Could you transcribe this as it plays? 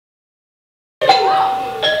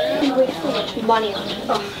bunny on it.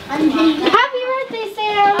 Happy birthday,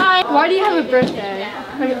 Sam! Why do you have a birthday?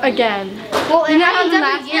 Again. Well, Didn't it happen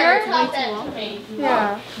last year?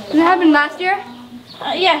 Yeah. Did it happen last year?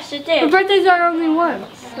 Yes, it But did. birthdays are only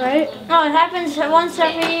once, right? No, it happens once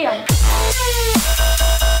every year.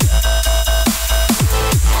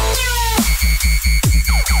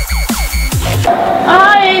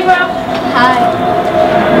 Hi, bro. Hi.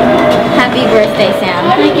 Happy birthday, Sam.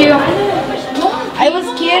 Thank you. I was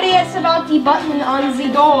curious about the button on the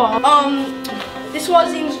door. This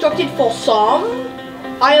was instructed for Sam.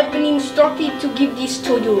 I have been instructed to give this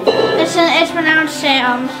to you. It's pronounced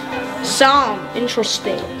Sam. Sam,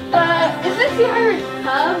 interesting. Is this the Irish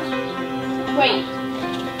pub? Wait.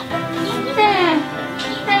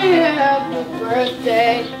 Happy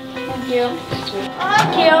birthday. Thank you.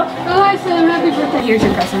 Thank you. Oh, I said happy birthday. Here's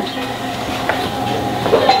your present.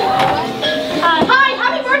 Hi,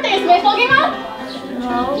 happy birthday. Is baseball game on?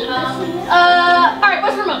 No. Alright,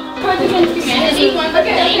 what's remote? Cards Against Humanity.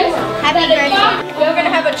 Okay. Happy birthday. We're gonna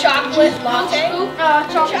have a chocolate latte.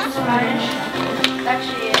 Chocolate Spanish.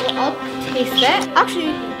 Actually, I'll taste it.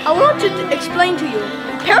 Actually, I want to explain to you.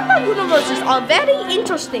 Parallel universes are very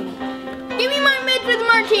interesting. Give me my Madrid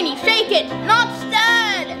martini. Shake it, not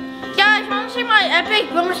stirred. guys, want to see my epic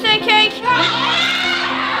birthday cake?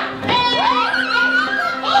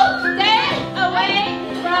 Stay away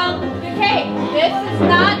from the cake. This is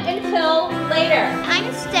not until later.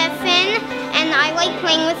 I'm Stefan, and I like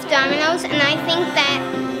playing with dominoes, and I think that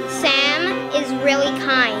Sam is really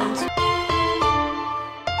kind.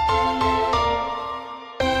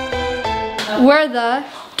 We're the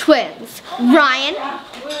twins, Ryan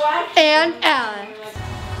and Alex.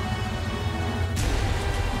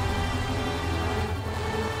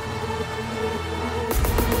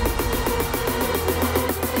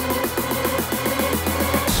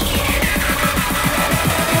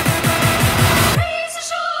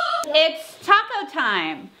 It's taco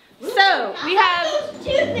time. So we have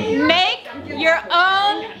make your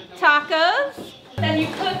own tacos. Then you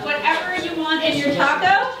cook whatever you want in your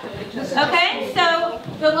taco. Okay, so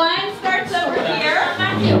the line starts over here.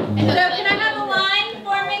 So can I have a line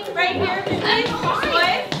forming right here, please?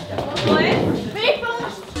 Boys?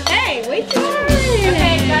 Hey, wait till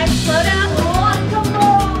okay, guys, slow down.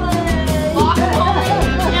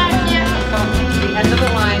 The end of the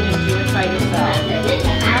line and do it by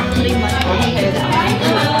yourself.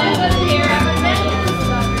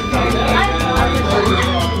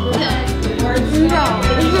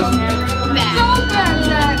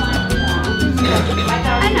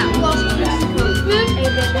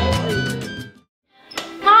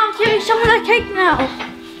 Mom, can you show me the cake now?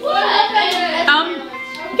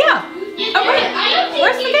 Yeah. Okay.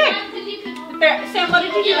 Where's the cake? There, Sam, what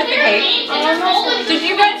did you do with the cake? Did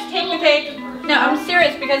you guys take the cake? No, I'm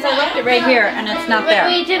serious because I left it right here and it's not there.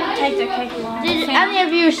 We didn't take the cake, Mom. Did any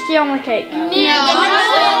of you steal my cake?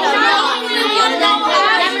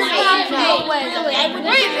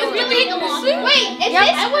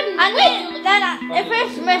 If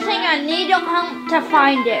it's missing, I need them to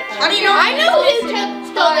find it. I know who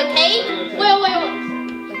stole the cake. Wait.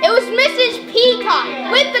 It was Mrs. Peacock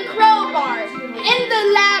with the crowbars in the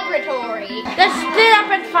laboratory. Let's split up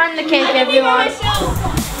and find the cake, everyone.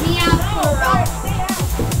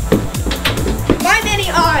 My many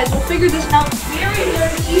eyes will figure this out very,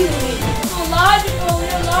 very easily. Logical.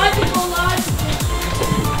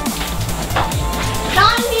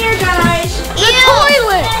 Not in here, guys. The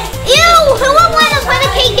toilet. Ew! Who would want to put a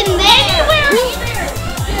cake in there?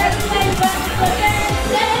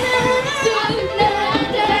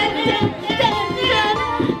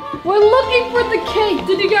 We're looking for the cake.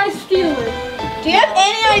 Did you guys steal it? Do you have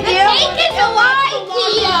any idea? The cake is alive,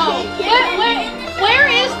 Theo. Where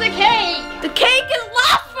is the cake? The cake is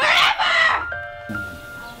lost forever!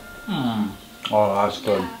 Oh, that's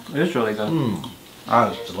good. It is really good.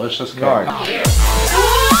 That is delicious cake.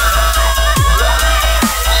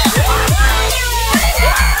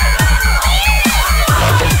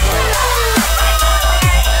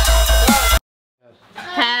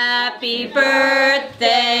 Happy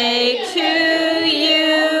birthday to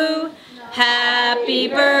you. Happy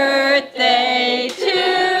birthday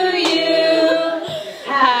to you.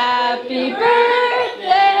 Happy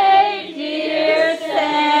birthday, dear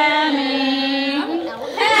Sammy.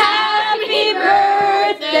 Happy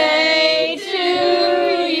birthday to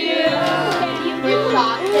you.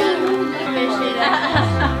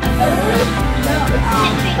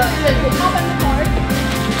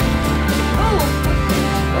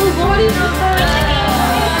 What do you know?